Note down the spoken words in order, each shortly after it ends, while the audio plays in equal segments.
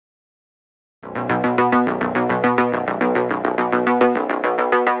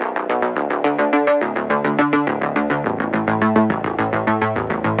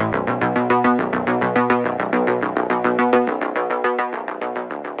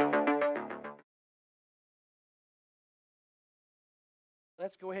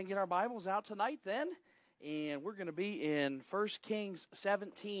Let's go ahead and get our Bibles out tonight then. And we're going to be in 1 Kings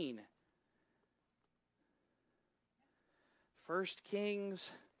 17. 1 Kings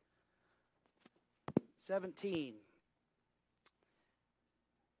 17.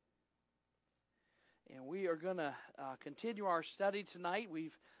 And we are going to continue our study tonight.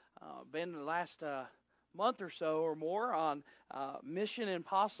 We've been the last month or so or more on Mission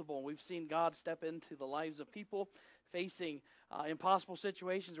Impossible. We've seen God step into the lives of people facing impossible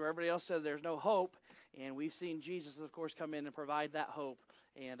situations where everybody else says there's no hope. And we've seen Jesus, of course, come in and provide that hope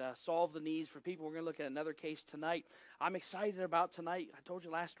and solve the needs for people. We're going to look at another case tonight. I'm excited about tonight. I told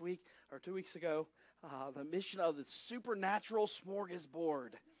you last week or 2 weeks ago, the mission of the supernatural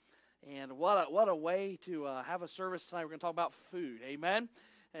smorgasbord. And what a way to have a service tonight. We're going to talk about food. Amen?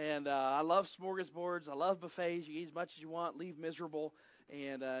 And I love smorgasbords. I love buffets. You eat as much as you want, leave miserable,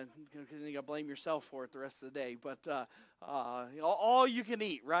 and you got to blame yourself for it the rest of the day. But all you can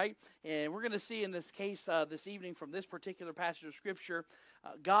eat, right? And we're going to see in this case this evening from this particular passage of Scripture,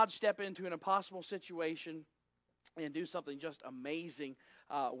 God step into an impossible situation and do something just amazing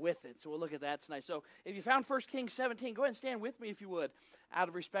with it. So we'll look at that tonight. So if you found 1 Kings 17, go ahead and stand with me if you would, out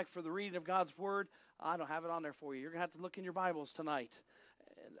of respect for the reading of God's Word. I don't have it on there for you. You're going to have to look in your Bibles tonight.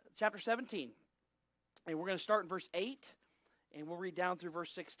 Chapter 17. And we're going to start in verse 8, and we'll read down through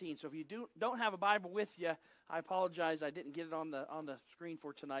verse 16. So if you don't have a Bible with you, I apologize. I didn't get it on the screen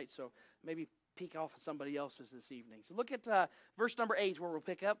for tonight, so maybe peek off of somebody else's this evening. So look at verse number 8, where we'll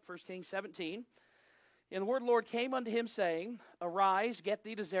pick up 1 Kings 17. And the word of the Lord came unto him, saying, Arise, get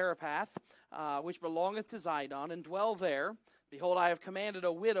thee to Zarephath, which belongeth to Zidon, and dwell there. Behold, I have commanded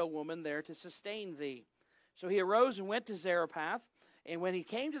a widow woman there to sustain thee. So he arose and went to Zarephath. And when he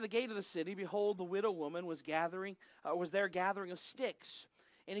came to the gate of the city, behold, the widow woman was there gathering of sticks.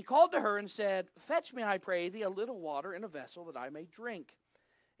 And he called to her and said, Fetch me, I pray thee, a little water in a vessel, that I may drink.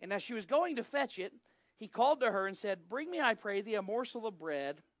 And as she was going to fetch it, he called to her and said, Bring me, I pray thee, a morsel of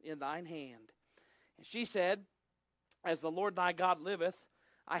bread in thine hand. And she said, As the Lord thy God liveth,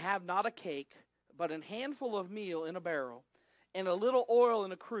 I have not a cake, but an handful of meal in a barrel, and a little oil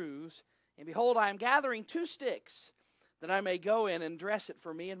in a cruse. And behold, I am gathering 2 sticks, that I may go in and dress it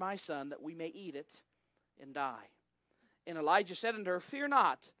for me and my son, that we may eat it and die. And Elijah said unto her, Fear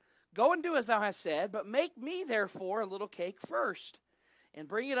not, go and do as thou hast said, but make me therefore a little cake first, and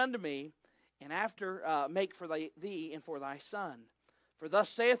bring it unto me, and after make for thee and for thy son. For thus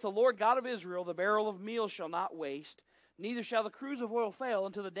saith the Lord God of Israel, The barrel of meal shall not waste, neither shall the cruse of oil fail,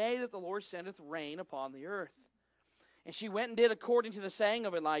 until the day that the Lord sendeth rain upon the earth. And she went and did according to the saying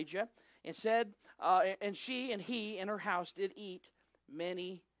of Elijah, and said, and she and he and her house did eat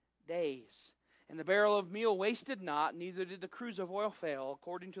many days. And the barrel of meal wasted not, neither did the cruse of oil fail,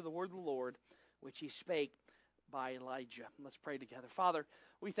 according to the word of the Lord, which he spake by Elijah. Let's pray together. Father,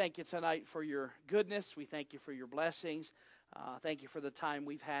 we thank you tonight for your goodness. We thank you for your blessings. Thank you for the time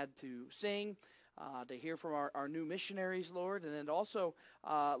we've had to sing, to hear from our new missionaries, Lord, and then also,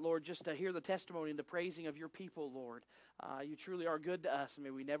 Lord, just to hear the testimony and the praising of your people, Lord. You truly are good to us, and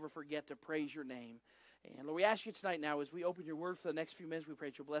may we never forget to praise your name. And Lord, we ask you tonight now, as we open your word for the next few minutes, we pray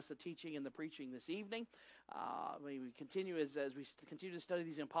that you'll bless the teaching and the preaching this evening. May we continue as we continue to study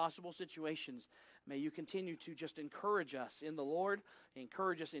these impossible situations. May you continue to just encourage us in the Lord,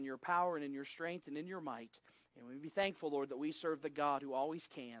 encourage us in your power and in your strength and in your might. And we be thankful, Lord, that we serve the God who always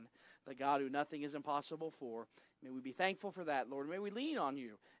can, the God who nothing is impossible for. May we be thankful for that, Lord. May we lean on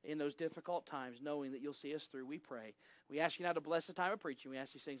you in those difficult times, knowing that you'll see us through, we pray. We ask you now to bless the time of preaching. We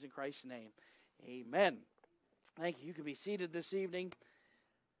ask these things in Christ's name. Amen. Thank you. You can be seated this evening.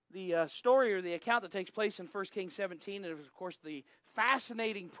 The story or the account that takes place in 1 Kings 17 is, of course, the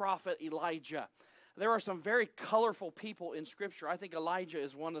fascinating prophet Elijah. There are some very colorful people in Scripture. I think Elijah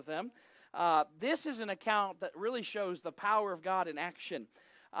is one of them. This is an account that really shows the power of God in action.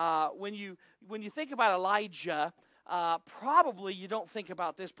 When you think about Elijah, probably you don't think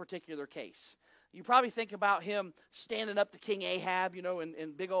about this particular case. You probably think about him standing up to King Ahab,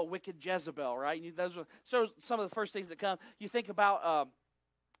 and big old wicked Jezebel, right? Those are some of the first things that come. You think about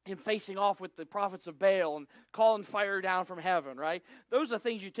him facing off with the prophets of Baal and calling fire down from heaven, right? Those are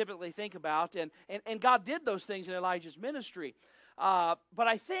things you typically think about, and God did those things in Elijah's ministry. But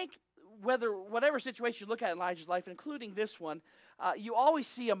I think whatever situation you look at in Elijah's life, including this one, you always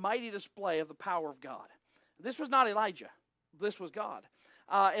see a mighty display of the power of God. This was not Elijah. This was God.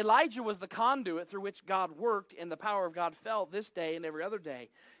 Elijah was the conduit through which God worked, and the power of God fell this day and every other day.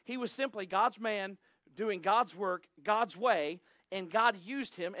 He was simply God's man doing God's work God's way, and God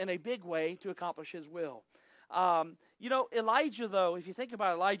used him in a big way to accomplish his will. Elijah, though, if you think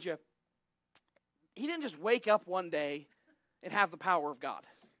about Elijah, he didn't just wake up one day and have the power of God.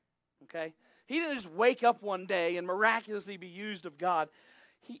 Okay? He didn't just wake up one day and miraculously be used of God.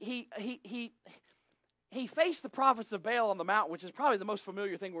 He faced the prophets of Baal on the mountain, which is probably the most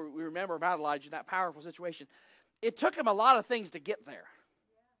familiar thing we remember about Elijah, that powerful situation. It took him a lot of things to get there.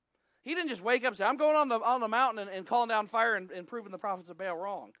 He didn't just wake up and say, I'm going on the mountain and calling down fire and proving the prophets of Baal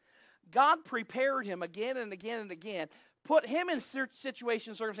wrong. God prepared him again and again and again, put him in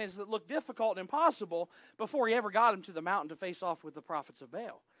situations, circumstances that looked difficult and impossible before he ever got him to the mountain to face off with the prophets of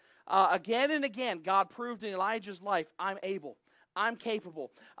Baal. Again and again, God proved in Elijah's life, I'm able, I'm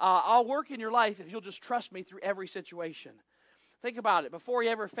capable. I'll work in your life if you'll just trust me through every situation. Think about it. Before he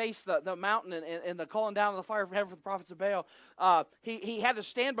ever faced the mountain and the calling down of the fire from heaven for the prophets of Baal, he had to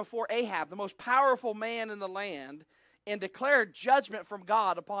stand before Ahab, the most powerful man in the land, and declare judgment from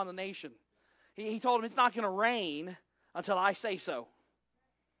God upon the nation. He told him it's not going to rain until I say so.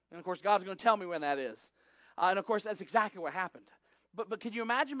 And, of course, God's going to tell me when that is. And, of course, that's exactly what happened. But could you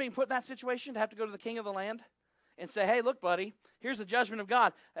imagine being put in that situation to have to go to the king of the land and say, hey, look, buddy, here's the judgment of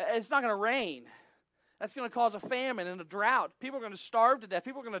God. It's not going to rain. That's going to cause a famine and a drought. People are going to starve to death.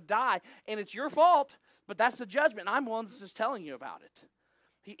 People are going to die. And it's your fault, but that's the judgment. And I'm the one that's just telling you about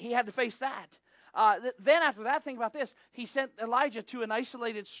it. He had to face that. Then after that, think about this. He sent Elijah to an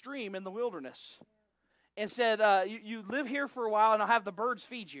isolated stream in the wilderness and said, you live here for a while and I'll have the birds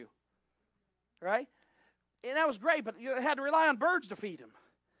feed you. Right? And that was great, but you had to rely on birds to feed him.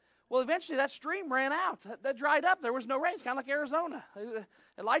 Well, eventually that stream ran out. That dried up. There was no rain. It's kind of like Arizona.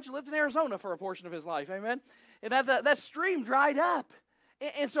 Elijah lived in Arizona for a portion of his life. Amen? And that stream dried up.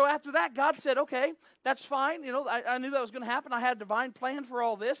 And so after that, God said, okay, that's fine. You know, I knew that was going to happen. I had a divine plan for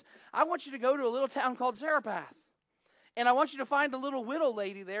all this. I want you to go to a little town called Zarephath. And I want you to find a little widow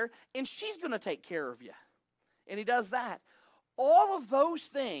lady there, and she's going to take care of you. And he does that. All of those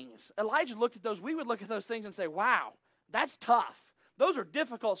things, Elijah looked at those. We would look at those things and say, wow, that's tough. Those are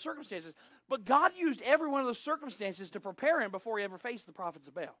difficult circumstances. But God used every one of those circumstances to prepare him before he ever faced the prophets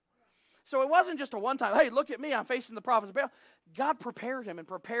of Baal. So it wasn't just a one-time, hey, look at me, I'm facing the prophets of Baal. God prepared him and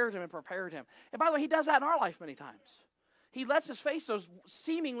prepared him and prepared him. And by the way, he does that in our life many times. He lets us face those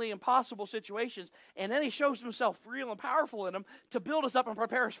seemingly impossible situations, and then he shows himself real and powerful in them to build us up and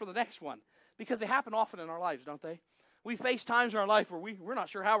prepare us for the next one. Because they happen often in our lives, don't they? We face times in our life where we're not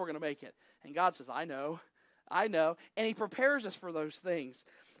sure how we're going to make it. And God says, I know. And he prepares us for those things.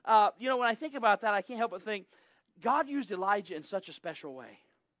 When I think about that, I can't help but think, God used Elijah in such a special way.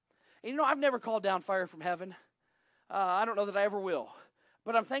 And I've never called down fire from heaven. I don't know that I ever will.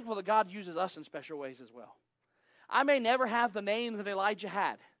 But I'm thankful that God uses us in special ways as well. I may never have the name that Elijah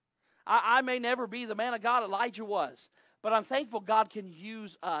had. I may never be the man of God Elijah was. But I'm thankful God can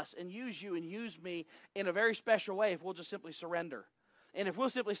use us and use you and use me in a very special way if we'll just simply surrender. And if we'll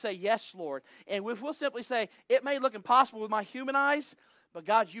simply say, yes, Lord. And if we'll simply say, it may look impossible with my human eyes, but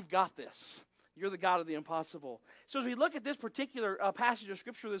God, you've got this. You're the God of the impossible. So as we look at this particular passage of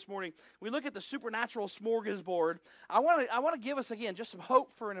Scripture this morning, we look at the supernatural smorgasbord. I want to give us, again, just some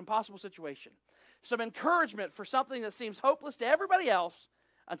hope for an impossible situation. Some encouragement for something that seems hopeless to everybody else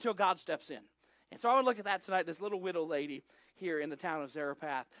until God steps in. And so I want to look at that tonight, this little widow lady here in the town of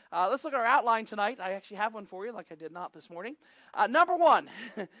Zarephath. Let's look at our outline tonight. I actually have one for you, like I did not this morning. Number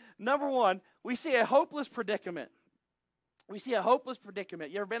one, we see a hopeless predicament. We see a hopeless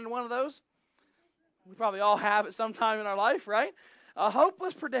predicament. You ever been in one of those? We probably all have at some time in our life, right? A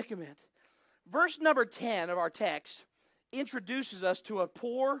hopeless predicament. Verse number 10 of our text introduces us to a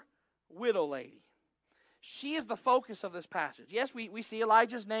poor widow lady. She is the focus of this passage. Yes, we see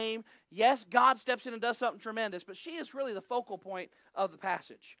Elijah's name. Yes, God steps in and does something tremendous, but she is really the focal point of the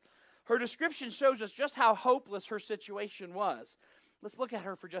passage. Her description shows us just how hopeless her situation was. Let's look at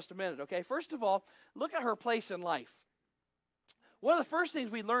her for just a minute, okay? First of all, look at her place in life. One of the first things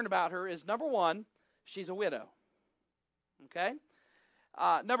we learn about her is, number one, she's a widow, okay?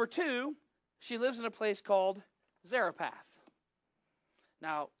 Number two, she lives in a place called Zarephath.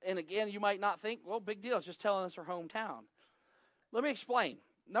 Now, and again, you might not think, well, big deal, it's just telling us her hometown. Let me explain.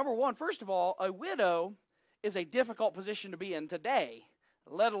 Number one, first of all, a widow is a difficult position to be in today,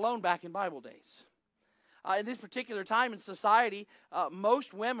 let alone back in Bible days. In this particular time in society,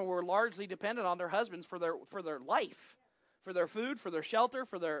 most women were largely dependent on their husbands for their life, for their food, for their shelter,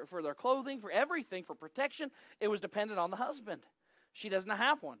 for their clothing, for everything, for protection. It was dependent on the husband. She doesn't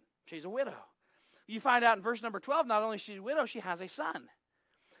have one. She's a widow. You find out in verse number 12, not only is she a widow, she has a son.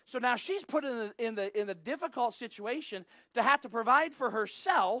 So now she's put in the difficult situation to have to provide for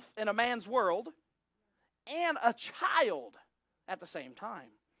herself in a man's world and a child at the same time.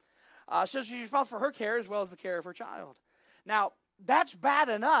 So she's responsible for her care as well as the care of her child. Now, that's bad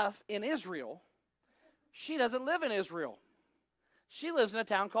enough in Israel. She doesn't live in Israel. She lives in a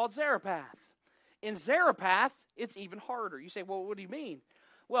town called Zarephath. In Zarephath, it's even harder. You say, well, what do you mean?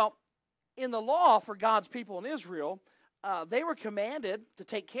 Well, in the law for God's people in Israel, they were commanded to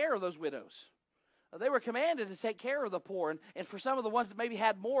take care of those widows. They were commanded to take care of the poor, and for some of the ones that maybe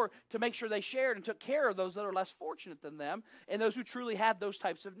had more, to make sure they shared and took care of those that are less fortunate than them, and those who truly had those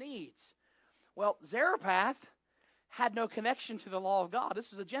types of needs. Well, Zarephath had no connection to the law of God.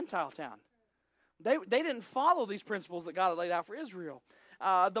 This was a Gentile town. They didn't follow these principles that God had laid out for Israel.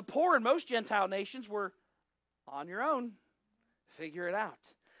 The poor in most Gentile nations were on your own. Figure it out.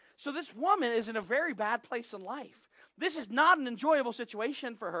 So this woman is in a very bad place in life. This is not an enjoyable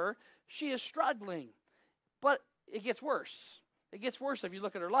situation for her. She is struggling. But it gets worse. It gets worse if you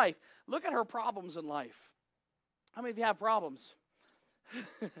look at her life. Look at her problems in life. How many of you have problems?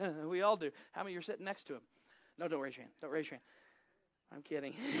 We all do. How many of you are sitting next to him? No, don't raise your hand. Don't raise your hand. I'm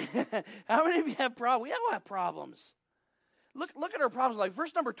kidding. How many of you have problems? We all have problems. Look at her problems. Like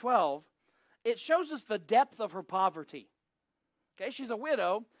verse number 12, it shows us the depth of her poverty. Okay, she's a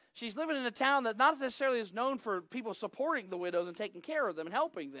widow. She's living in a town that not necessarily is known for people supporting the widows and taking care of them and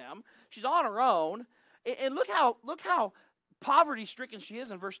helping them. She's on her own. And look how poverty-stricken she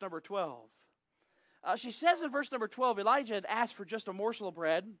is in verse number 12. She says in verse number 12, Elijah had asked for just a morsel of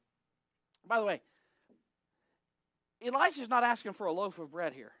bread. By the way, Elijah's not asking for a loaf of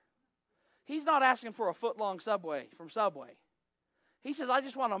bread here. He's not asking for a foot-long Subway from Subway. He says, I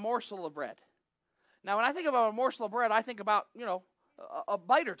just want a morsel of bread. Now, when I think about a morsel of bread, I think about, a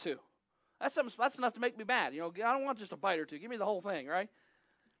bite or two. That's enough to make me mad. I don't want just a bite or two. Give me the whole thing, right?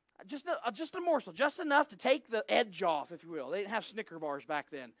 Just a morsel, just enough to take the edge off, if you will. They didn't have Snicker bars back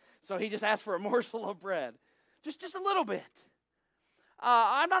then, so he just asked for a morsel of bread. Just a little bit.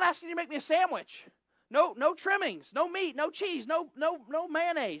 I'm not asking you to make me a sandwich. No trimmings, no meat, no cheese, no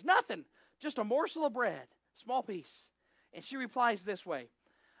mayonnaise, nothing. Just a morsel of bread, small piece. And she replies this way,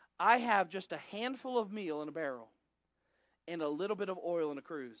 I have just a handful of meal in a barrel and a little bit of oil in a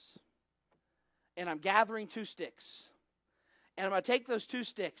cruse. And I'm gathering 2 sticks. And I'm going to take those 2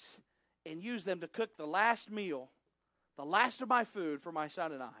 sticks and use them to cook the last meal, the last of my food for my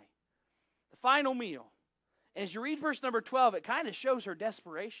son and I. The final meal. And as you read verse number 12, it kind of shows her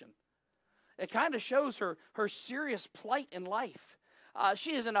desperation. It kind of shows her serious plight in life.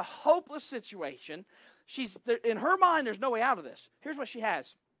 She is in a hopeless situation. In her mind, there's no way out of this. Here's what she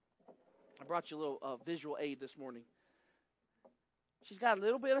has. I brought you a little visual aid this morning. She's got a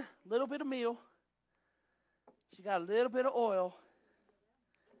little bit of meal. She's got a little bit of oil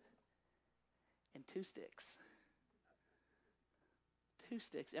and 2 sticks. 2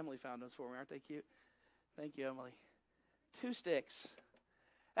 sticks. Emily found those for me. Aren't they cute? Thank you, Emily. 2 sticks.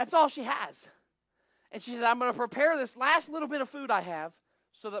 That's all she has. And she says, I'm going to prepare this last little bit of food I have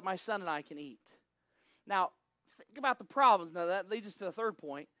so that my son and I can eat. Now, think about the problems. Now, that leads us to the third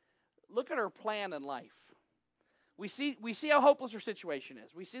point. Look at her plan in life. We see how hopeless her situation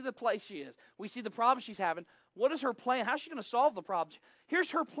is. We see the place she is. We see the problems she's having. What is her plan? How is she going to solve the problems? Here's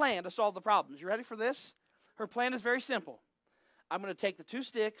her plan to solve the problems. You ready for this? Her plan is very simple. I'm going to take the 2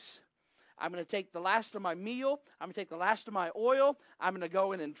 sticks. I'm going to take the last of my meal. I'm going to take the last of my oil. I'm going to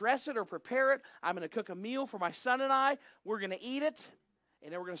go in and dress it or prepare it. I'm going to cook a meal for my son and I. We're going to eat it,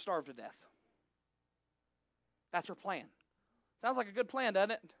 and then we're going to starve to death. That's her plan. Sounds like a good plan,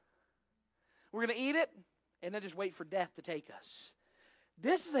 doesn't it? We're going to eat it, and then just wait for death to take us.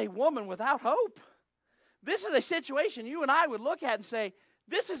 This is a woman without hope. This is a situation you and I would look at and say,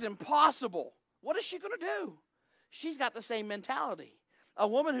 this is impossible. What is she going to do? She's got the same mentality. A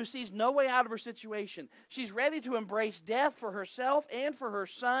woman who sees no way out of her situation. She's ready to embrace death for herself and for her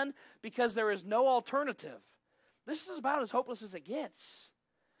son because there is no alternative. This is about as hopeless as it gets.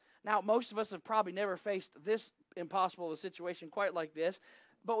 Now, most of us have probably never faced this impossible of a situation quite like this,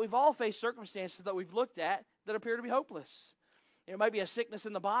 but we've all faced circumstances that we've looked at that appear to be hopeless. It might be a sickness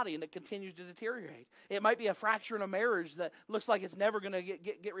in the body and it continues to deteriorate. It might be a fracture in a marriage that looks like it's never going to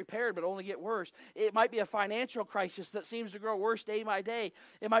get repaired but only get worse. It might be a financial crisis that seems to grow worse day by day.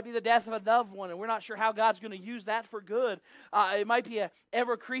 It might be the death of a loved one and we're not sure how God's going to use that for good. It might be an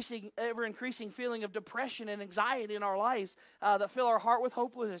ever-increasing feeling of depression and anxiety in our lives that fill our heart with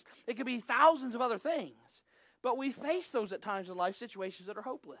hopelessness. It could be thousands of other things. But we face those at times in life, situations that are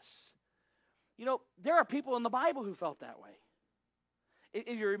hopeless. You know, there are people in the Bible who felt that way.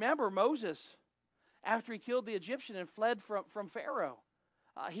 If you remember Moses, after he killed the Egyptian and fled from Pharaoh,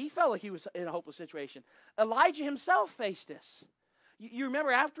 he felt like he was in a hopeless situation. Elijah himself faced this. You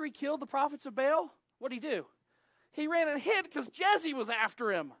remember after he killed the prophets of Baal, what did he do? He ran and hid because Jesse was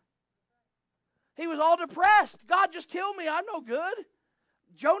after him. He was all depressed. God just killed me. I'm no good.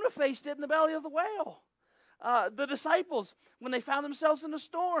 Jonah faced it in the belly of the whale. The disciples, when they found themselves in a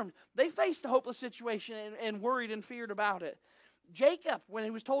storm, they faced a hopeless situation and worried and feared about it. Jacob, when he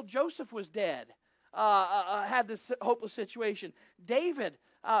was told Joseph was dead, had this hopeless situation. David,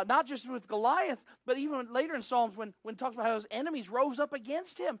 not just with Goliath, but even later in Psalms when it talks about how his enemies rose up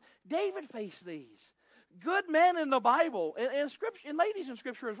against him, David faced these. Good men in the Bible, and Scripture, and ladies in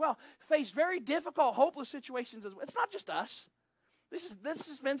Scripture as well, face very difficult, hopeless situations as well. It's not just us. This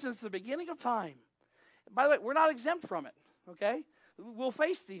has been since the beginning of time. By the way, we're not exempt from it, okay? We'll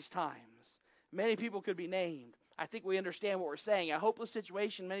face these times. Many people could be named. I think we understand what we're saying. A hopeless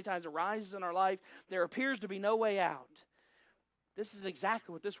situation many times arises in our life. There appears to be no way out. This is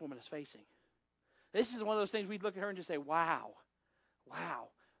exactly what this woman is facing. This is one of those things we'd look at her and just say, wow,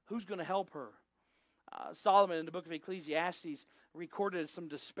 who's going to help her? Solomon in the book of Ecclesiastes recorded some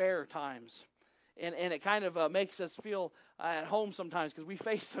despair times. And it kind of makes us feel at home sometimes because we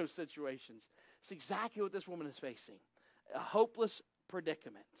face those situations. It's exactly what this woman is facing. A hopeless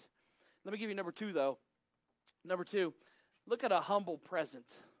predicament. Let me give you number 2, though. Number 2, look at a humble present.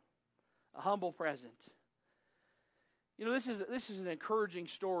 A humble present. You know, this is an encouraging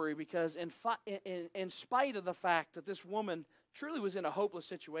story because in spite of the fact that this woman truly was in a hopeless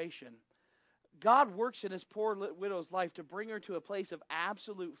situation, God works in this poor widow's life to bring her to a place of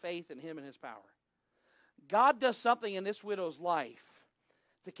absolute faith in Him and His power. God does something in this widow's life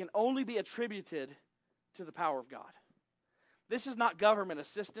that can only be attributed to the power of God. This is not government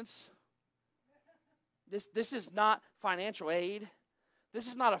assistance. This is not financial aid. This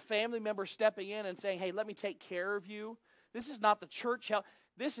is not a family member stepping in and saying, hey, let me take care of you. This is not the church help.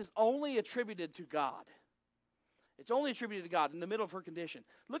 This is only attributed to God. It's only attributed to God in the middle of her condition.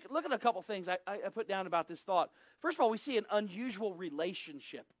 Look at a couple things I put down about this thought. First of all, we see an unusual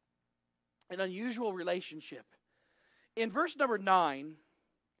relationship. An unusual relationship. In verse number 9,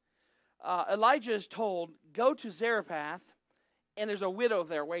 Elijah is told, go to Zarephath, and there's a widow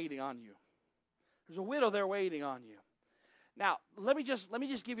there waiting on you. There's a widow there waiting on you. Now, let me just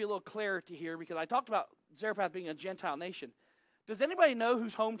give you a little clarity here, because I talked about Zarephath being a Gentile nation. Does anybody know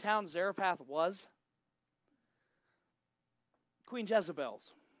whose hometown Zarephath was? Queen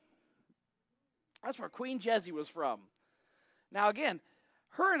Jezebel's. That's where Queen Jeze was from. Now, again,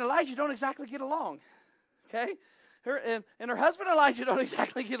 her and Elijah don't exactly get along. Okay? Her and her husband Elijah don't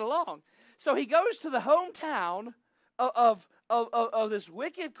exactly get along. So he goes to the hometown of this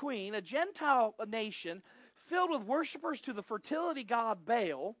wicked queen, a Gentile nation, filled with worshipers to the fertility god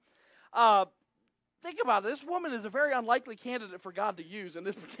Baal. Think about it. This woman is a very unlikely candidate for God to use in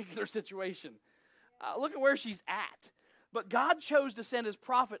this particular situation. Look at where she's at. But God chose to send His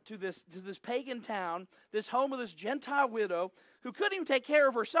prophet to this pagan town, this home of this Gentile widow, who couldn't even take care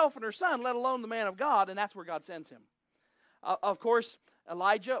of herself and her son, let alone the man of God, and that's where God sends him. Of course,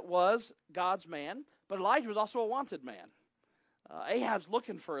 Elijah was God's man, but Elijah was also a wanted man. Ahab's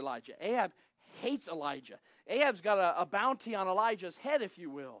looking for Elijah. Ahab hates Elijah. Ahab's got a bounty on Elijah's head, if you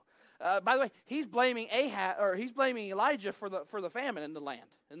will. By the way, he's blaming Elijah for the famine in the land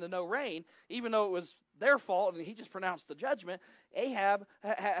and the no rain, even though it was their fault and he just pronounced the judgment. Ahab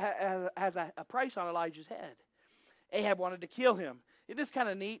has a price on Elijah's head. Ahab wanted to kill him. It is kind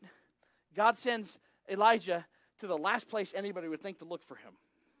of neat. God sends Elijah to the last place anybody would think to look for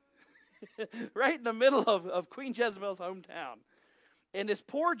him. Right in the middle of Queen Jezebel's hometown. And this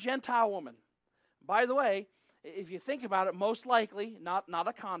poor Gentile woman, by the way, if you think about it, most likely not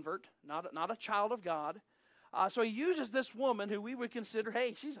a convert, not a child of God. So he uses this woman who we would consider,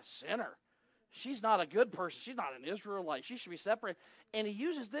 hey, she's a sinner. She's not a good person. She's not an Israelite. She should be separated. And he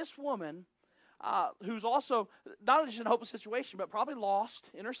uses this woman who's also not just in a hopeless situation, but probably lost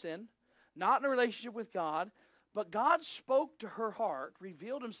in her sin, not in a relationship with God. But God spoke to her heart,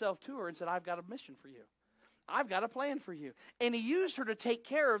 revealed Himself to her, and said, I've got a mission for you. I've got a plan for you. And He used her to take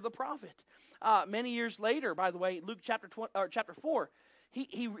care of the prophet. Many years later, by the way, Luke chapter 4,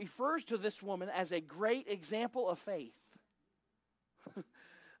 he refers to this woman as a great example of faith.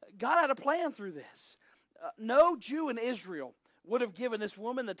 God had a plan through this. No Jew in Israel would have given this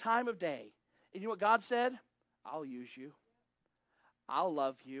woman the time of day. And you know what God said? I'll use you. I'll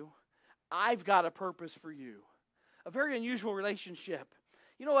love you. I've got a purpose for you. A very unusual relationship.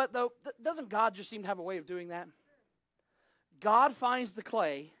 You know what, though? Doesn't God just seem to have a way of doing that? God finds the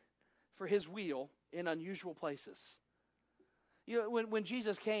clay for His wheel in unusual places. You know, when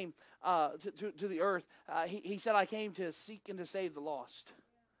Jesus came to the earth, he said, I came to seek and to save the lost.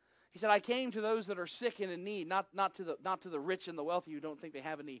 He said, I came to those that are sick and in need, not to the rich and the wealthy who don't think they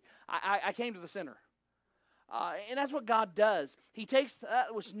have a need. I came to the sinner. And that's what God does. He takes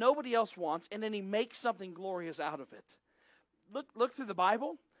that which nobody else wants, and then He makes something glorious out of it. Look through the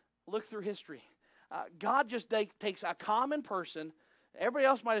Bible. Look through history. God just takes a common person. Everybody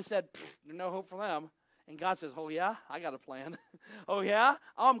else might have said, there's no hope for them. And God says, oh yeah, I got a plan. Oh yeah,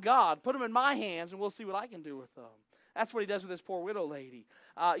 I'm God. Put them in my hands and we'll see what I can do with them. That's what he does with this poor widow lady.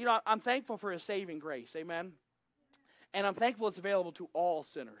 I'm thankful for his saving grace. Amen. And I'm thankful it's available to all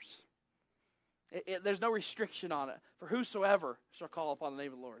sinners. There's no restriction on it. For whosoever shall call upon the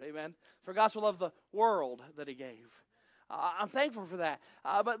name of the Lord. Amen. For God so loved the world that he gave. I'm thankful for that.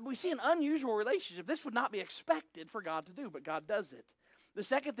 But we see an unusual relationship. This would not be expected for God to do, but God does it. The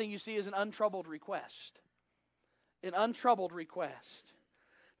second thing you see is an untroubled request. An untroubled request.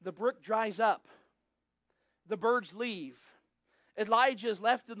 The brook dries up. The birds leave. Elijah is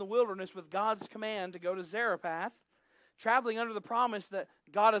left in the wilderness with God's command to go to Zarephath, traveling under the promise that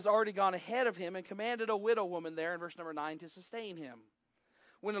God has already gone ahead of him and commanded a widow woman there in verse number 9 to sustain him.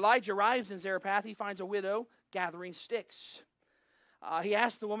 When Elijah arrives in Zarephath, he finds a widow gathering sticks. He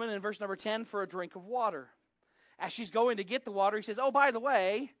asks the woman in verse number 10 for a drink of water. As she's going to get the water, he says, oh, by the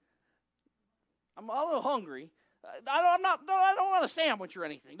way, I'm a little hungry. I don't want a sandwich or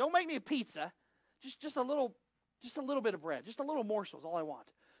anything. Don't make me a pizza. Just a little bit of bread. Just a little morsel is all I want.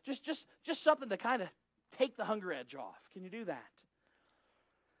 Just something to kind of take the hunger edge off. Can you do that?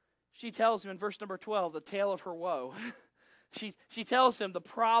 She tells him in verse number 12 the tale of her woe. She tells him the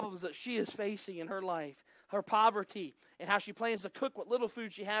problems that she is facing in her life, her poverty, and how she plans to cook what little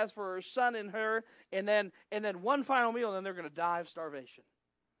food she has for her son and her, and then one final meal, and then they're going to die of starvation.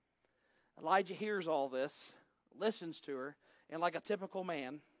 Elijah hears all this, listens to her, and like a typical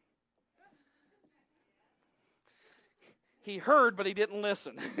man, he heard, but he didn't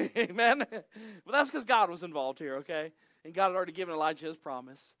listen. Amen? But that's because God was involved here, okay? And God had already given Elijah his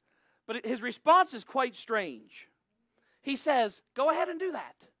promise. But his response is quite strange. He says, go ahead and do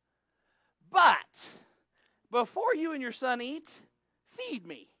that. But before you and your son eat, feed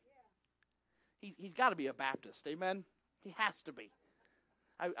me. He's got to be a Baptist, amen? He has to be.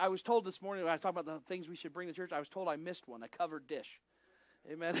 I was told this morning when I was talking about the things we should bring to church, I was told I missed one, a covered dish.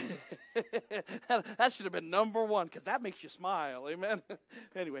 Amen. That should have been number one because that makes you smile. Amen.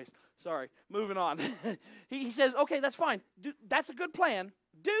 Anyways, sorry. Moving on. He says, okay, that's fine. That's a good plan.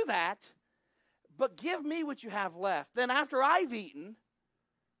 Do that, but give me what you have left. Then after I've eaten,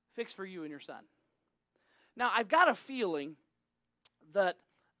 fix for you and your son. Now, I've got a feeling that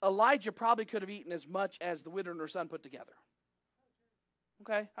Elijah probably could have eaten as much as the widow and her son put together.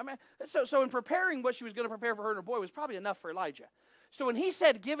 Okay? I mean, so in preparing what she was going to prepare for her and her boy was probably enough for Elijah. So when he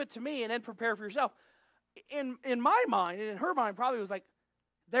said, give it to me and then prepare for yourself, in my mind and in her mind probably was like,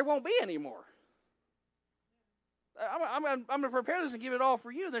 there won't be any more. I'm going to prepare this and give it all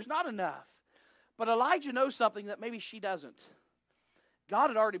for you. There's not enough. But Elijah knows something that maybe she doesn't. God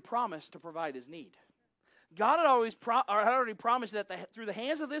had already promised to provide his need. God had already promised that through the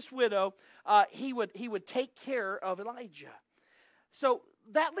hands of this widow, he would take care of Elijah. So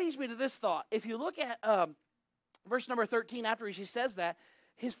that leads me to this thought. If you look at verse number 13, after she says that,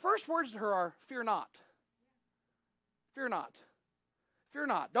 his first words to her are, fear not. Fear not. Fear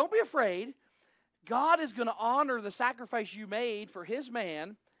not. Don't be afraid. God is going to honor the sacrifice you made for his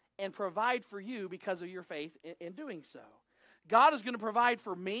man and provide for you because of your faith in doing so. God is going to provide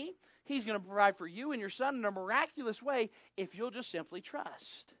for me. He's going to provide for you and your son in a miraculous way if you'll just simply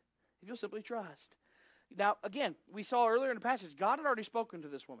trust. If you'll simply trust. Now, again, we saw earlier in the passage, God had already spoken to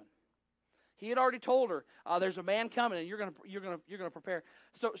this woman. He had already told her, there's a man coming and you're going to prepare.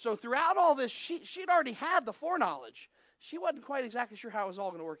 So throughout all this, she'd already had the foreknowledge. She wasn't quite exactly sure how it was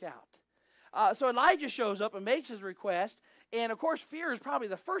all going to work out. So Elijah shows up and makes his request. And, of course, fear is probably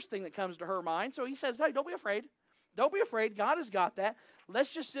the first thing that comes to her mind. So he says, hey, don't be afraid. Don't be afraid. God has got that.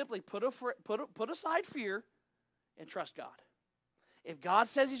 Let's just simply put aside fear and trust God. If God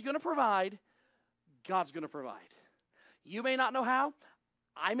says he's going to provide, God's going to provide. You may not know how.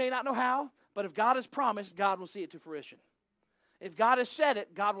 I may not know how. But if God has promised, God will see it to fruition. If God has said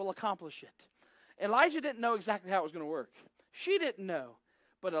it, God will accomplish it. Elijah didn't know exactly how it was going to work. She didn't know.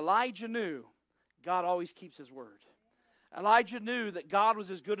 But Elijah knew God always keeps his word. Elijah knew that God was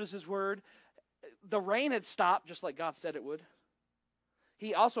as good as his word. The rain had stopped just like God said it would.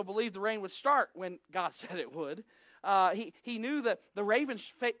 He also believed the rain would start when God said it would. He knew that the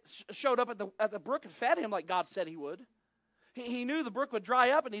ravens showed up at the brook and fed him like God said he would. He knew the brook would dry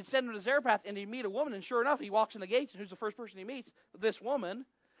up and he'd send him to Zarephath and he'd meet a woman. And sure enough, he walks in the gates and who's the first person he meets? This woman.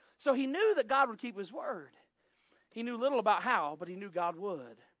 So he knew that God would keep his word. He knew little about how, but he knew God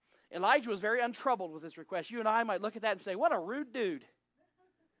would. Elijah was very untroubled with this request. You and I might look at that and say, what a rude dude.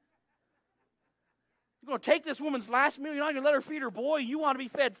 You're going to take this woman's last meal, you're not going to let her feed her boy, you want to be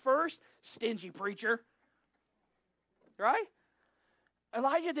fed first? Stingy preacher. Right?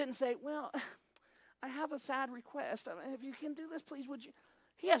 Elijah didn't say, well, I have a sad request. If you can do this, please, would you?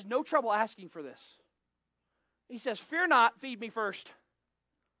 He has no trouble asking for this. He says, fear not, feed me first.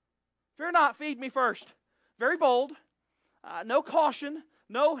 Fear not, feed me first. Very bold. No caution.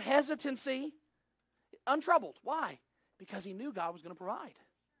 No hesitancy. Untroubled. Why? Because he knew God was going to provide.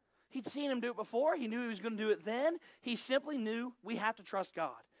 He'd seen him do it before. He knew he was going to do it then. He simply knew we have to trust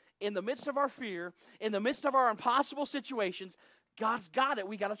God. In the midst of our fear, in the midst of our impossible situations, God's got it.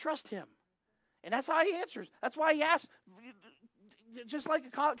 We got to trust him. And that's how he answers. That's why he asks, just like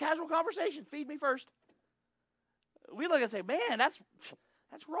a casual conversation, feed me first. We look and say, man, that's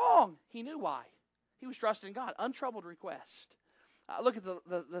wrong. He knew why. He was trusting God. Untroubled request. Look at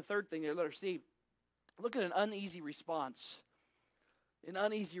the third thing there, letter C. Look at an uneasy response. An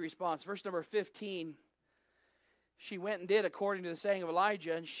uneasy response. Verse number 15. She went and did according to the saying of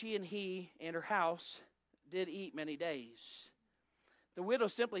Elijah, and she and he and her house did eat many days. The widow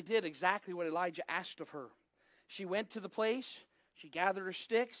simply did exactly what Elijah asked of her. She went to the place. She gathered her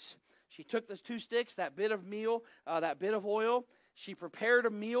sticks. She took those 2 sticks, that bit of meal, that bit of oil. She prepared a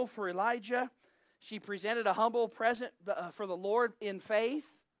meal for Elijah. She presented a humble present for the Lord in faith.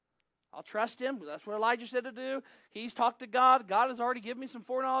 I'll trust him. That's what Elijah said to do. He's talked to God. God has already given me some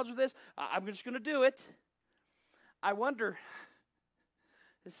foreknowledge of this. I'm just going to do it. I wonder,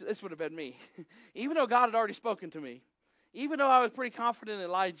 this would have been me. Even though God had already spoken to me, even though I was pretty confident in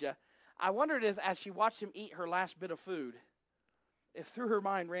Elijah, I wondered if, as she watched him eat her last bit of food, if through her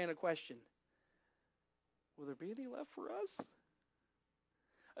mind ran a question, will there be any left for us?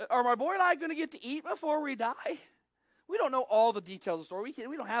 Are my boy and I going to get to eat before we die? We don't know all the details of the story.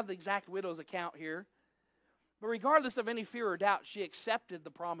 We don't have the exact widow's account here. But regardless of any fear or doubt, she accepted the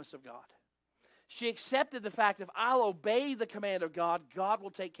promise of God. She accepted the fact if I'll obey the command of God, God will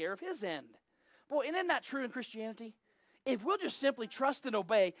take care of his end. Boy, and isn't that true in Christianity? If we'll just simply trust and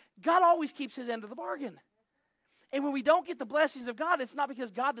obey, God always keeps his end of the bargain. And when we don't get the blessings of God, it's not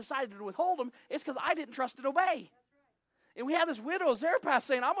because God decided to withhold them. It's because I didn't trust and obey. And we have this widow, Zarephath,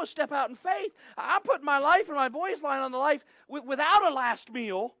 saying, I'm going to step out in faith. I'm putting my life and my boy's line on the life without a last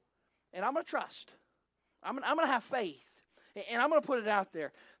meal, and I'm going to trust. I'm going to have faith, and I'm going to put it out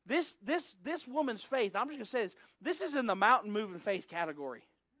there. This woman's faith, I'm just going to say this is in the mountain-moving faith category.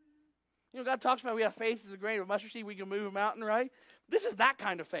 You know, God talks about we have faith as a grain of mustard seed, we can move a mountain, right? This is that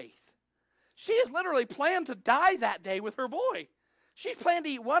kind of faith. She has literally planned to die that day with her boy. She's planned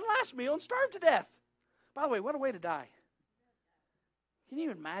to eat one last meal and starve to death. By the way, what a way to die. Can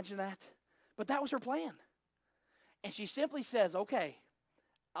you imagine that? But that was her plan. And she simply says, okay,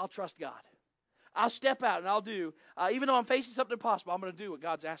 I'll trust God. I'll step out and I'll do, even though I'm facing something impossible, I'm going to do what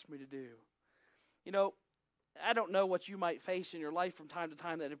God's asked me to do. You know, I don't know what you might face in your life from time to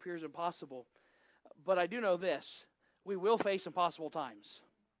time that appears impossible, but I do know this. We will face impossible times.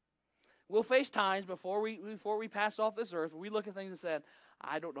 We'll face times before we pass off this earth where we look at things and say,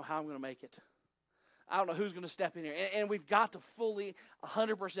 I don't know how I'm going to make it. I don't know who's going to step in here. And we've got to fully,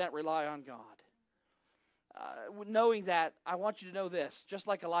 100% rely on God. Knowing that, I want you to know this, just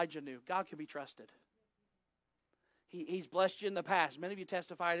like Elijah knew, God can be trusted. He's blessed you in the past. Many of you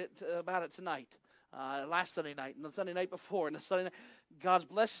testified about it tonight, last Sunday night, and the Sunday night before, and the Sunday night. God's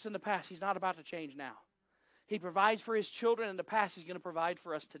blessed us in the past. He's not about to change now. He provides for his children in the past. He's going to provide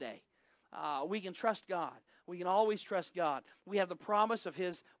for us today. We can trust God. We can always trust God. We have the promise of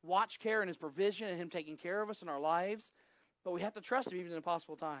his watch care and his provision and him taking care of us in our lives, but we have to trust him even in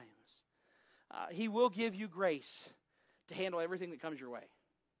impossible times. He will give you grace to handle everything that comes your way.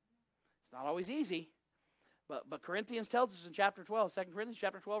 It's not always easy, but Corinthians tells us in chapter 12, 2 Corinthians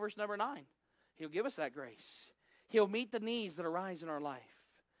chapter 12, verse number 9, he'll give us that grace. He'll meet the needs that arise in our life.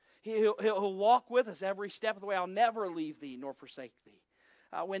 He'll walk with us every step of the way. I'll never leave thee nor forsake thee.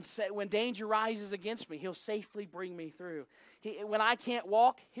 When danger rises against me, he'll safely bring me through. When I can't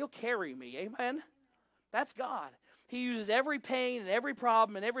walk, he'll carry me. Amen? That's God. He uses every pain and every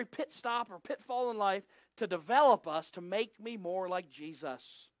problem and every pit stop or pitfall in life to develop us to make me more like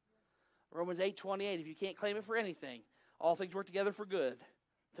Jesus. Romans 8:28, if you can't claim it for anything, all things work together for good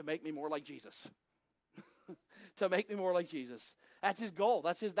to make me more like Jesus. To make me more like Jesus. That's his goal.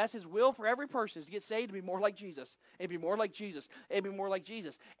 That's his will for every person is to get saved, to be more like Jesus, and be more like Jesus, and be more like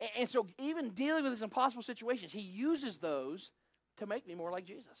Jesus. And so even dealing with these impossible situations, he uses those to make me more like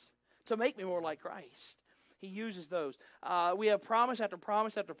Jesus, to make me more like Christ. He uses those. We have promise after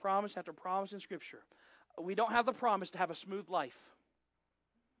promise after promise after promise in Scripture. We don't have the promise to have a smooth life.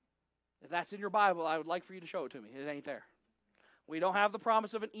 If that's in your Bible, I would like for you to show it to me. It ain't there. We don't have the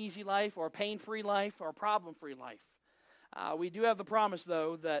promise of an easy life or a pain-free life or a problem-free life. We do have the promise,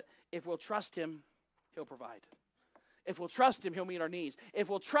 though, that if we'll trust him, he'll provide. If we'll trust him, he'll meet our needs. If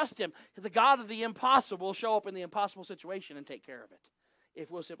we'll trust him, the God of the impossible will show up in the impossible situation and take care of it. If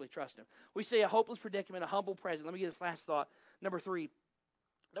we'll simply trust him. We say a hopeless predicament, a humble present. Let me get this last thought. Number three,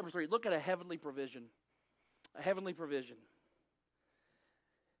 look at a heavenly provision. A heavenly provision.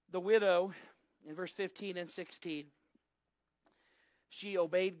 The widow, in verse 15 and 16, she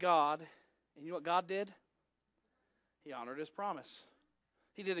obeyed God. And you know what God did? He honored his promise.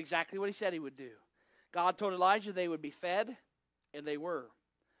 He did exactly what he said he would do. God told Elijah they would be fed, and they were.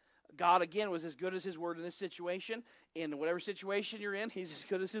 God, again, was as good as his word in this situation. In whatever situation you're in, he's as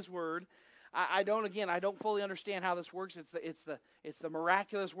good as his word. I don't fully understand how this works. It's the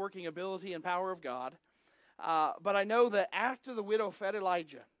miraculous working ability and power of God. But I know that after the widow fed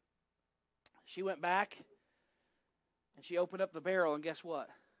Elijah, she went back and she opened up the barrel, and guess what?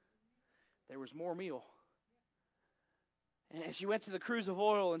 There was more meal. And she went to the cruse of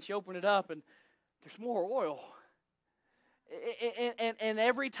oil and she opened it up, and there's more oil. And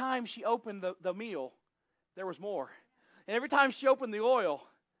every time she opened the meal, there was more. And every time she opened the oil,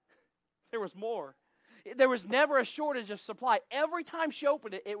 there was more. There was never a shortage of supply. Every time she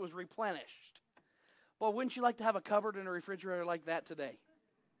opened it, it was replenished. Well, wouldn't you like to have a cupboard in a refrigerator like that today?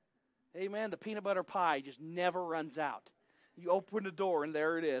 Amen. The peanut butter pie just never runs out. You open the door and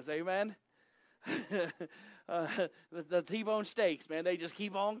there it is. Amen. The T-bone steaks, man, they just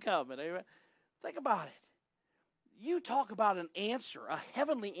keep on coming. Amen. Think about it. You talk about an answer, a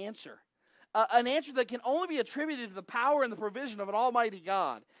heavenly answer. An answer that can only be attributed to the power and the provision of an almighty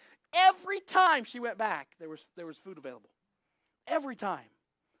God. Every time she went back, there was food available. Every time.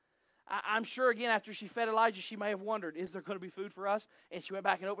 I'm sure, again, after she fed Elijah, she may have wondered, is there going to be food for us? And she went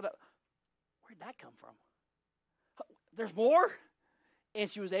back and opened up. Where'd that come from? There's more? And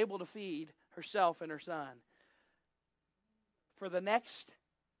she was able to feed herself and her son. For the next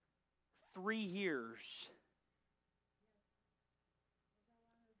 3 years,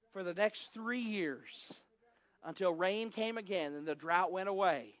 until rain came again and the drought went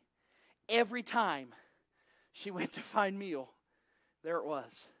away, every time she went to find meal, there it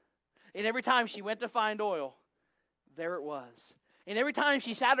was. And every time she went to find oil, there it was. And every time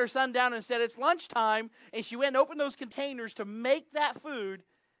she sat her son down and said, it's lunchtime, and she went and opened those containers to make that food,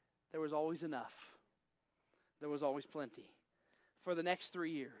 there was always enough. There was always plenty. For the next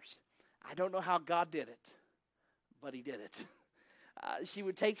 3 years. I don't know how God did it, but he did it. She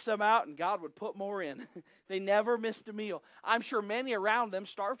would take some out and God would put more in. They never missed a meal. I'm sure many around them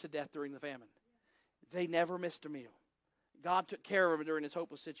starved to death during the famine. They never missed a meal. God took care of them during this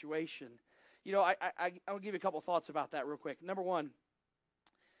hopeless situation. You know, I'll give you a couple thoughts about that real quick. Number one,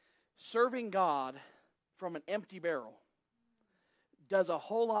 serving God from an empty barrel does a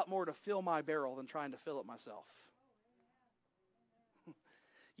whole lot more to fill my barrel than trying to fill it myself.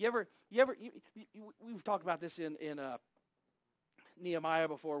 We've talked about this in Nehemiah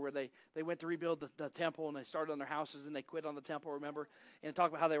before, where they went to rebuild the temple, and they started on their houses and they quit on the temple, remember? And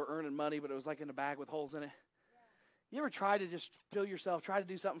talked about how they were earning money, but it was like in a bag with holes in it. You ever try to just fill yourself, try to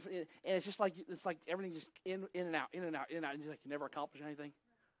do something, and it's just like everything just in and out, and you're like, you never accomplish anything?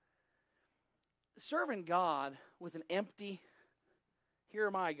 Serving God with an empty, here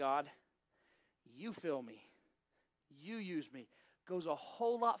am I, God, you fill me, you use me, goes a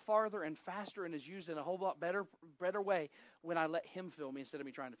whole lot farther and faster and is used in a whole lot better way when I let him fill me instead of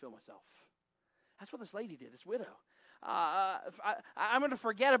me trying to fill myself. That's what this lady did, this widow. I'm going to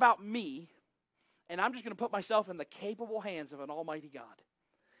forget about me, and I'm just going to put myself in the capable hands of an almighty God.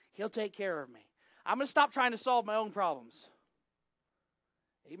 He'll take care of me. I'm going to stop trying to solve my own problems.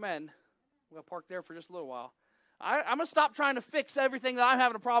 Amen. We'll park there for just a little while. I'm going to stop trying to fix everything that I'm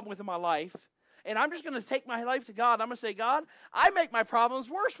having a problem with in my life. And I'm just going to take my life to God. I'm going to say, God, I make my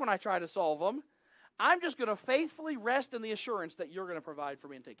problems worse when I try to solve them. I'm just going to faithfully rest in the assurance that you're going to provide for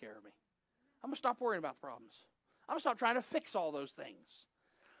me and take care of me. I'm going to stop worrying about the problems. I'm going to stop trying to fix all those things.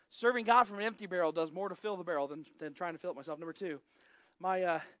 Serving God from an empty barrel does more to fill the barrel than trying to fill it myself. Number two,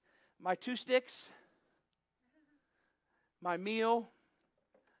 my 2 sticks, my meal,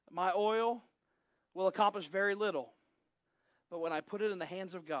 my oil will accomplish very little. But when I put it in the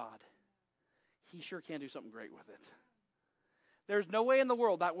hands of God, he sure can do something great with it. There's no way in the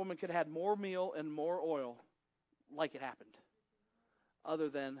world that woman could have had more meal and more oil like it happened, other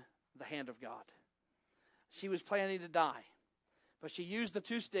than the hand of God. She was planning to die, but she used the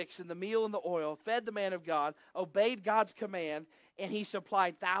 2 sticks and the meal and the oil, fed the man of God, obeyed God's command, and he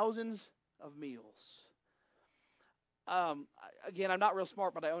supplied thousands of meals. Again, I'm not real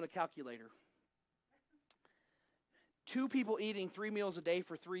smart, but I own a calculator. 2 people eating 3 meals a day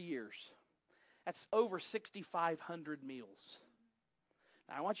for 3 years. That's over 6,500 meals.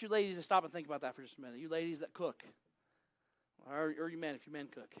 Now, I want you ladies to stop and think about that for just a minute. You ladies that cook, or you men, if you men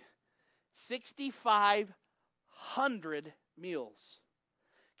cook, 6,500 meals.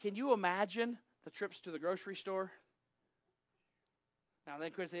 Can you imagine the trips to the grocery store? Now,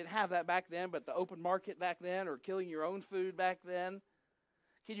 of course, they didn't have that back then, but the open market back then, or killing your own food back then.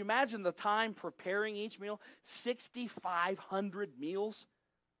 Can you imagine the time preparing each meal? 6,500 meals.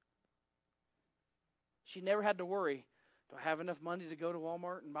 She never had to worry, do I have enough money to go to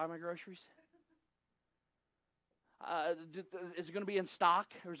Walmart and buy my groceries? Is it going to be in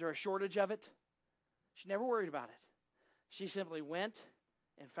stock, or is there a shortage of it? She never worried about it. She simply went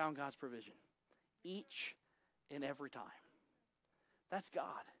and found God's provision each and every time. That's God,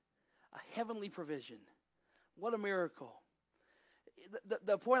 a heavenly provision. What a miracle.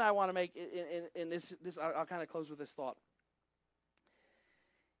 The point I want to make in this I'll kind of close with this thought.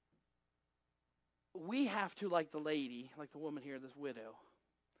 We have to, like the lady, like the woman here, this widow,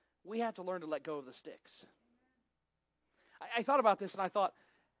 we have to learn to let go of the sticks. I thought about this and I thought,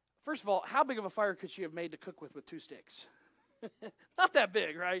 first of all, how big of a fire could she have made to cook with 2 sticks? Not that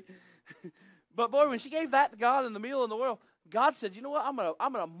big, right? But boy, when she gave that to God and the meal and the oil, God said, you know what, I'm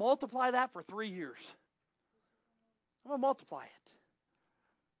gonna multiply that for 3 years. I'm going to multiply it.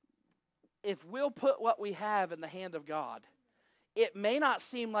 If we'll put what we have in the hand of God, it may not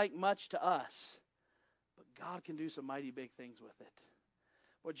seem like much to us, but God can do some mighty big things with it.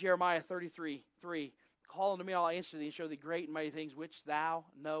 Well, Jeremiah 33:3, call unto me, I'll answer thee, and show thee great and mighty things which thou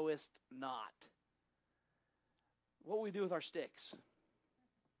knowest not. What will we do with our sticks?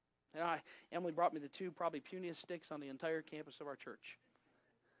 And Emily brought me the 2 probably puniest sticks on the entire campus of our church.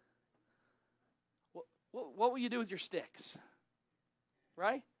 What will you do with your sticks?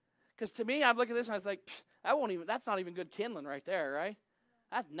 Right? Because to me, I'm looking at this and I was like, that's not even good kindling right there, right?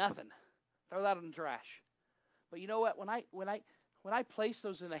 That's nothing. Throw that in the trash. But you know what? When I place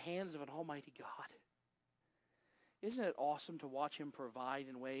those in the hands of an almighty God, isn't it awesome to watch him provide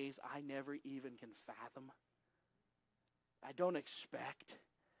in ways I never even can fathom? I don't expect.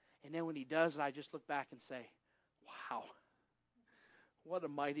 And then when he does it, I just look back and say, wow, what a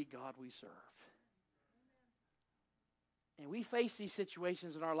mighty God we serve. And we face these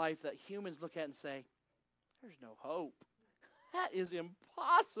situations in our life that humans look at and say, there's no hope. That is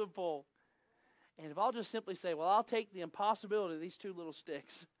impossible. And if I'll just simply say, well, I'll take the impossibility of these 2 little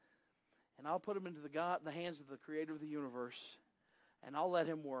sticks and I'll put them into the hands of the creator of the universe and I'll let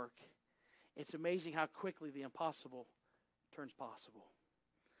him work, it's amazing how quickly the impossible turns possible.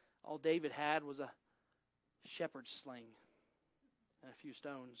 All David had was a shepherd's sling and a few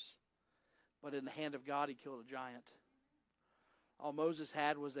stones. But in the hand of God, he killed a giant. All Moses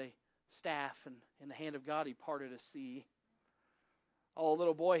had was a staff, and in the hand of God, he parted a sea. All a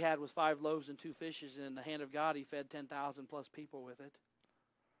little boy had was 5 loaves and 2 fishes, and in the hand of God, he fed 10,000 plus people with it.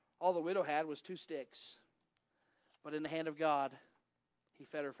 All the widow had was 2 sticks. But in the hand of God, he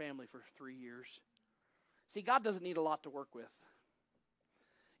fed her family for 3 years. See, God doesn't need a lot to work with.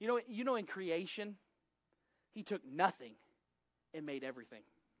 You know, in creation, he took nothing and made everything.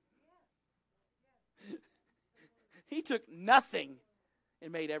 He took nothing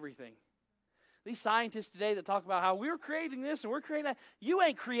and made everything. These scientists today that talk about how we're creating this and we're creating that, you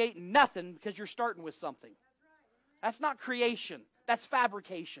ain't creating nothing because you're starting with something. That's not creation. That's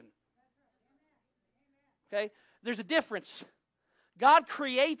fabrication. Okay? There's a difference. God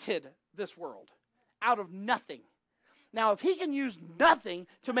created this world out of nothing. Now, if he can use nothing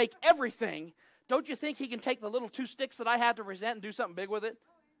to make everything, don't you think he can take the little 2 sticks that I had to present and do something big with it?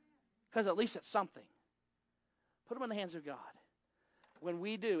 Because at least it's something. Put them in the hands of God. When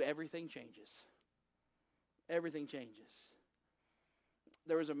we do, everything changes. Everything changes.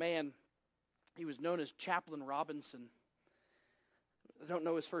 There was a man, he was known as Chaplain Robinson. I don't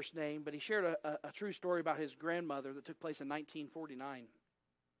know his first name, but he shared a true story about his grandmother that took place in 1949.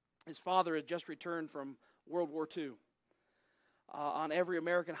 His father had just returned from World War II. On every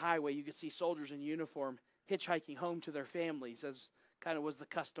American highway, you could see soldiers in uniform hitchhiking home to their families, as kind of was the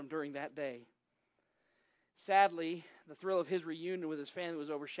custom during that day. Sadly, the thrill of his reunion with his family was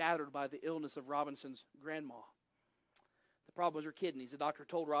overshadowed by the illness of Robinson's grandma. The problem was her kidneys. The doctor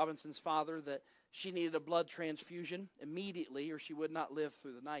told Robinson's father that she needed a blood transfusion immediately or she would not live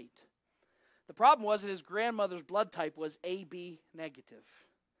through the night. The problem was that his grandmother's blood type was AB negative.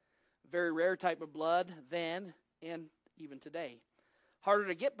 A very rare type of blood then and even today. Harder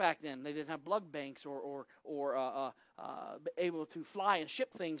to get back then. They didn't have blood banks or able to fly and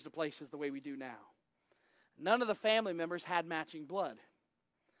ship things to places the way we do now. None of the family members had matching blood.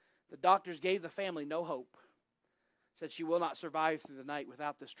 The doctors gave the family no hope. Said she will not survive through the night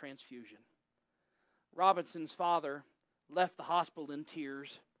without this transfusion. Robinson's father left the hospital in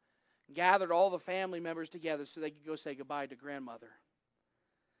tears. gathered all the family members together so they could go say goodbye to grandmother.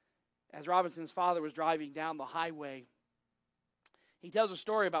 As Robinson's father was driving down the highway, he tells a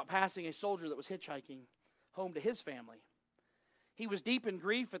story about passing a soldier that was hitchhiking home to his family. He was deep in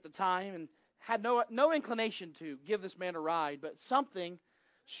grief at the time and had no inclination to give this man a ride, but something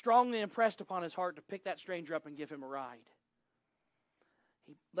strongly impressed upon his heart to pick that stranger up and give him a ride.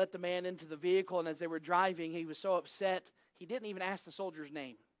 He let the man into the vehicle, and as they were driving, he was so upset, he didn't even ask the soldier's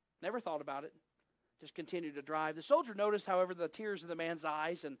name. Never thought about it. Just continued to drive. The soldier noticed, however, the tears in the man's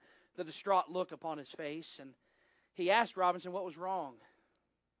eyes and the distraught look upon his face, and he asked Robinson what was wrong.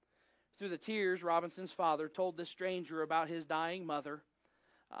 Through the tears, Robinson's father told this stranger about his dying mother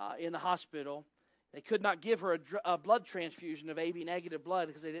in the hospital. They could not give her a blood transfusion of AB negative blood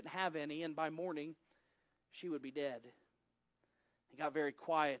because they didn't have any, and by morning, she would be dead. It got very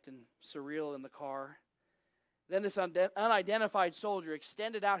quiet and surreal in the car. Then this unidentified soldier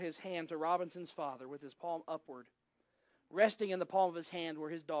extended out his hand to Robinson's father with his palm upward. Resting in the palm of his hand were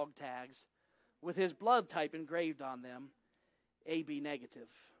his dog tags, with his blood type engraved on them, AB negative.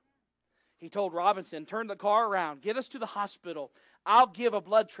 He told Robinson, "Turn the car around, get us to the hospital. I'll give a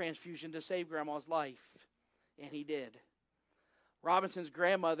blood transfusion to save Grandma's life." And he did. Robinson's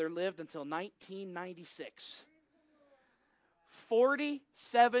grandmother lived until 1996.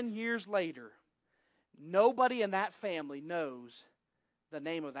 47 years later, nobody in that family knows the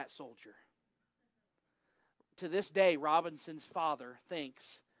name of that soldier. To this day, Robinson's father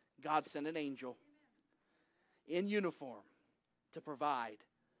thinks God sent an angel in uniform to provide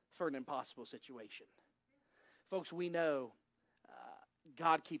for an impossible situation. Folks, we know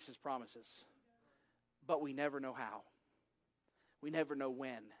God keeps His promises, but we never know how. We never know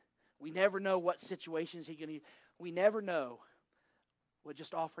when. We never know what situations He can use. We never know what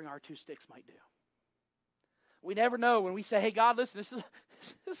just offering our 2 sticks might do. We never know when we say, "Hey, God, listen,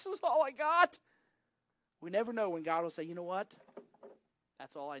 this is all I got." We never know when God will say, "You know what?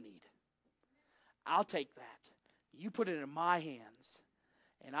 That's all I need. I'll take that. You put it in my hands,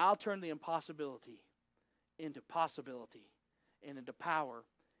 and I'll turn the impossibility into possibility, and into power,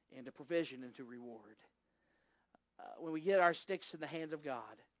 into provision, into reward." When we get our sticks in the hand of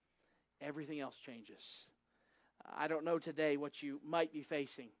God, everything else changes. I don't know today what you might be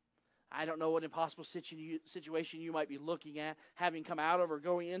facing. I don't know what impossible situation you might be looking at, having come out of or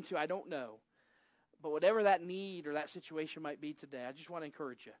going into. I don't know. But whatever that need or that situation might be today, I just want to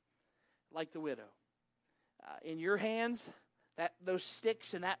encourage you, like the widow. In your hands, those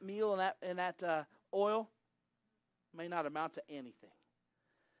sticks and that meal and that oil may not amount to anything.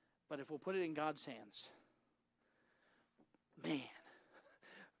 But if we'll put it in God's hands,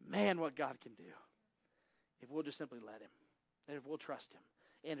 man, what God can do. If we'll just simply let Him, and if we'll trust Him,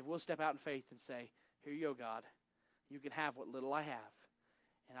 and if we'll step out in faith and say, "Here you go, God. You can have what little I have,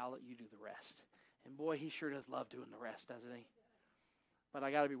 and I'll let you do the rest." And boy, He sure does love doing the rest, doesn't He? But I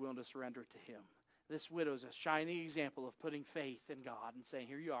got to be willing to surrender it to Him. This widow is a shining example of putting faith in God and saying,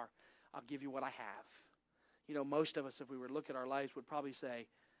 "Here you are. I'll give you what I have." You know, most of us, if we were to look at our lives, would probably say,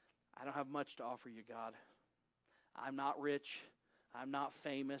 "I don't have much to offer you, God. I'm not rich. I'm not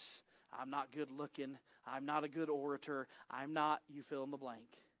famous. I'm not good looking. I'm not a good orator. I'm not," you fill in the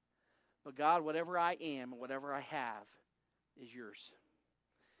blank. But God, whatever I am and whatever I have is yours.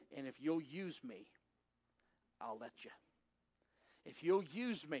 And if you'll use me, I'll let you. If you'll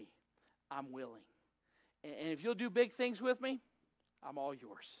use me, I'm willing. And if you'll do big things with me, I'm all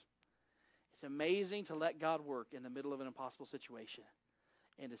yours. It's amazing to let God work in the middle of an impossible situation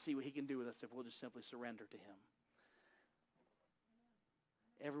and to see what He can do with us if we'll just simply surrender to Him.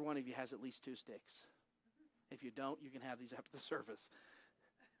 Every one of you has at least 2 sticks. If you don't, you can have these after the service.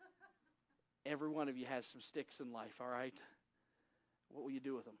 Every one of you has some sticks in life, all right? What will you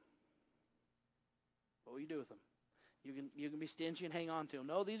do with them? What will you do with them? You can be stingy and hang on to them.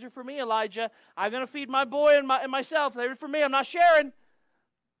 "No, these are for me, Elijah. I'm going to feed my boy and myself. They're for me. I'm not sharing."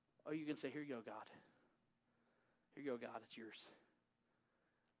 Or you can say, "Here you go, God. Here you go, God. It's yours.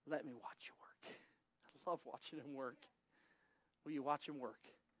 Let me watch you work." I love watching Him work. Will you watch Him work?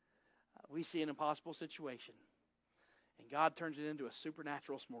 We see an impossible situation, and God turns it into a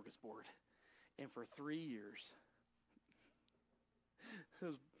supernatural smorgasbord. And for 3 years,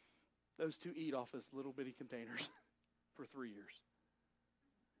 those 2 eat off as little bitty containers for 3 years.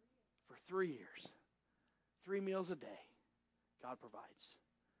 For 3 years. 3 meals a day, God provides.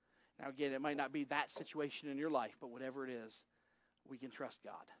 Now again, it might not be that situation in your life, but whatever it is, we can trust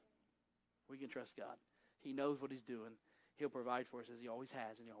God. We can trust God. He knows what He's doing. He'll provide for us as He always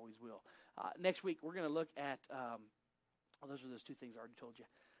has and He always will. Next week, we're going to look at, those are those 2 things I already told you.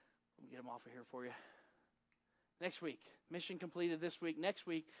 Let me get them off of here for you. Next week. Mission completed this week. Next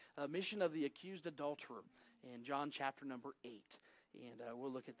week, mission of the accused adulterer in John chapter number 8. And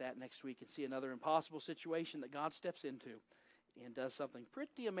we'll look at that next week and see another impossible situation that God steps into and does something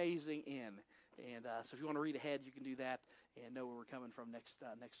pretty amazing in. And so if you want to read ahead, you can do that and know where we're coming from next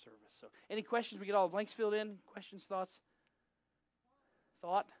service. So any questions? We get all the blanks filled in? Questions, thoughts?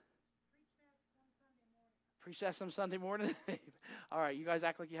 Thought? Preach that some Sunday morning? All right, you guys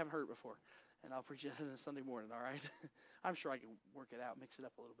act like you haven't heard it before. And I'll preach it on Sunday morning, all right? I'm sure I can work it out, mix it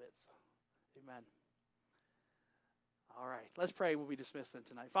up a little bit. So, amen. All right, let's pray. We'll be dismissed then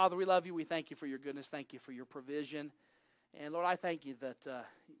tonight. Father, we love you. We thank you for your goodness. Thank you for your provision. And, Lord, I thank you that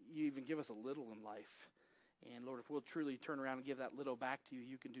you even give us a little in life. And, Lord, if we'll truly turn around and give that little back to you,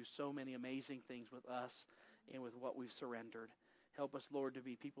 you can do so many amazing things with us and with what we've surrendered. Help us, Lord, to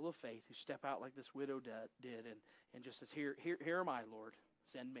be people of faith who step out like this widow did and just says, here am I, Lord.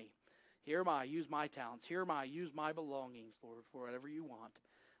 Send me. Here am I. Use my talents. Here am I. Use my belongings, Lord, for whatever you want.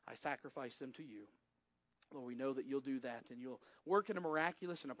 I sacrifice them to you. Lord, we know that you'll do that, and you'll work in a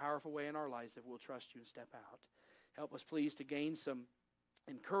miraculous and a powerful way in our lives if we'll trust you and step out. Help us, please, to gain some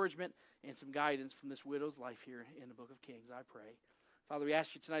encouragement and some guidance from this widow's life here in the book of Kings, I pray. Father, we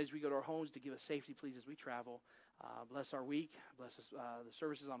ask you tonight as we go to our homes to give us safety, please, as we travel. Bless our week. Bless us, the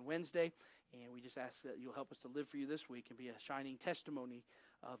services on Wednesday. And we just ask that you'll help us to live for you this week and be a shining testimony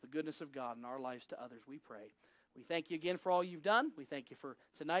of the goodness of God in our lives to others, we pray. We thank you again for all you've done. We thank you for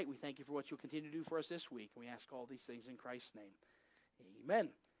tonight. We thank you for what you'll continue to do for us this week. And we ask all these things in Christ's name. Amen. Amen.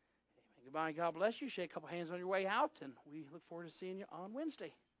 Goodbye. God bless you. Shake a couple hands on your way out. And we look forward to seeing you on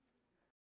Wednesday.